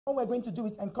What we're going to do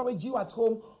is encourage you at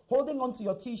home, holding on to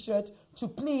your t-shirt, to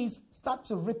please start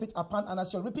to rip it apart. And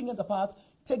as you're ripping it apart,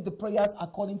 take the prayers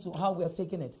according to how we are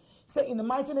taking it. Say, in the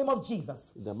mighty name of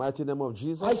Jesus. In the mighty name of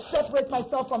Jesus. I separate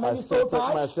myself from any soul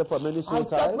tie. I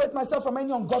separate myself from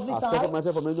any ungodly tie. I separate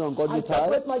myself from any ungodly tie.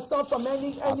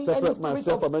 I separate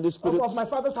myself from any spirit of my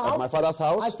father's house.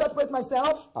 I separate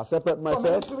myself from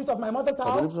any spirit of my mother's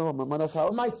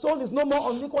house. My soul is no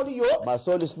more unequally yoked.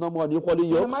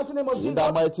 In the mighty name of Jesus. In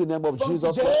the mighty name of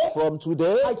Jesus. From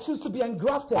today, I choose to be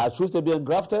engrafted.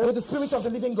 With the spirit of the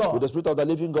living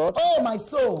God. Oh my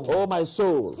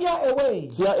soul. Tear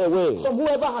away. From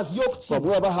whoever has yoked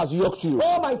you.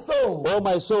 Oh my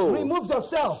soul. Remove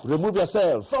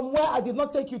yourself. From where I did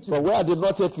not take you to.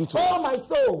 Oh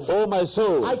my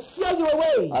soul. I tear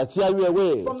you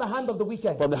away. From the hand of the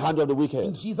wicked.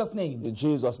 In Jesus' name.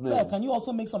 Sir, can you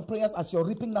also make some prayers as you're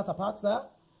ripping that apart, sir?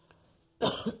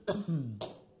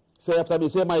 Say after me,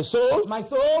 say, my soul,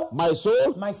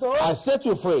 I set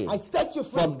you free.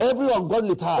 From every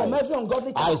ungodly tie.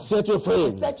 I set you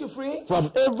free.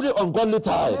 From every ungodly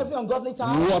tie.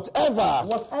 Whatever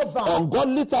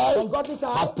ungodly tie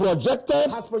has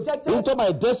projected into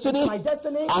my destiny,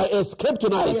 I escape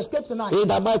tonight. In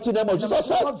the mighty name of Jesus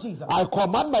Christ, I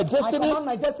command my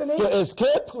destiny to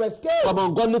escape from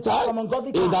ungodly tie. In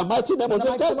the mighty name of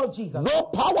Jesus Christ, no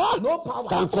power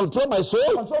can control my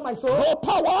soul.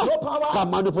 No power can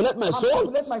manipulate my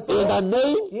soul.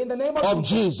 In the name of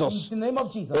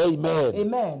Jesus.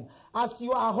 Amen. As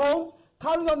you are home,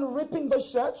 carry on ripping those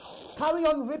shirts, carry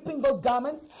on ripping those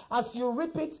garments. As you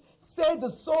rip it, say the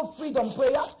soul freedom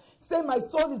prayer. Say, my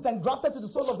soul is engrafted to the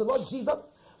soul of the Lord Jesus.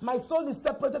 My soul is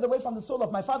separated away from the soul of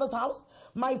my father's house.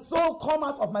 My soul come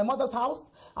out of my mother's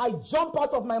house. I jump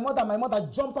out of my mother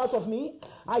jump out of me.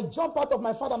 I jump out of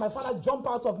my father jump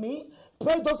out of me.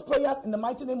 Pray those prayers in the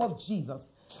mighty name of Jesus.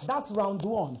 That's round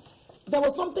one. There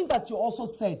was something that you also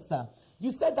said, sir.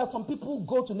 You said that some people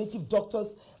go to native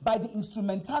doctors by the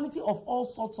instrumentality of all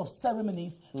sorts of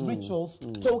ceremonies, rituals,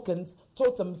 tokens,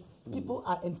 totems. People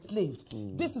are enslaved.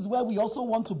 This is where we also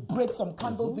want to break some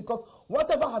candles, because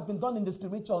whatever has been done in the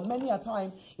spiritual, many a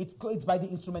time, it's by the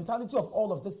instrumentality of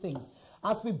all of these things.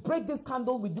 As we break this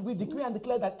candle, we decree and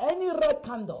declare that any red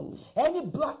candle, any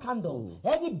black candle,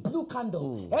 any blue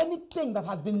candle, anything that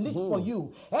has been lit for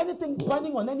you, anything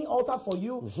burning on any altar for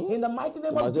you, in the mighty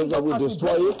name of Jesus, as we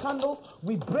break these candles,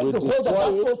 we break the hold of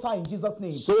that soul tie in Jesus'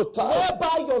 name.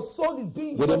 Whereby your soul is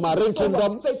being with the marine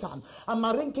kingdom, Satan, a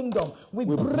marine kingdom, we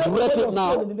break it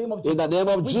now in the name of Jesus. In the name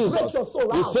of Jesus, break your soul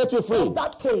we set you free from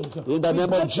that cage. In the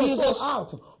name of Jesus,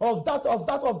 out of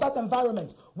that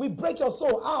environment. We break your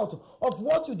soul out of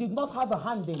what you did not have a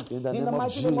hand in the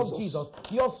mighty name of Jesus.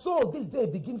 Your soul this day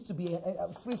begins to be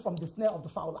free from the snare of the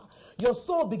fowler. Your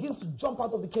soul begins to jump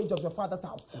out of the cage of your father's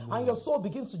house. And your soul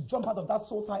begins to jump out of that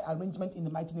soul tie arrangement in the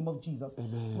mighty name of Jesus.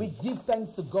 We give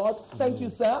thanks to God. Thank you,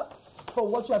 sir, for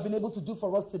what you have been able to do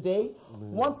for us today.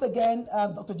 Once again,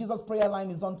 Dr. Jesus' prayer line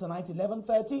is on tonight,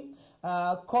 11:30.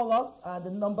 Call us.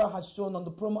 The number has shown on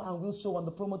the promo and will show on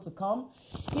the promo to come.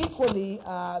 Equally,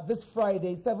 this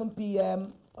Friday, 7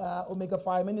 p.m., Omega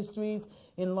Fire Ministries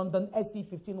in London, SE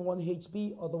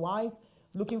 151HB. Otherwise,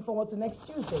 looking forward to next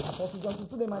Tuesday. Apostle Johnson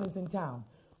Suleiman is in town.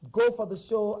 Go for the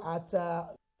show at...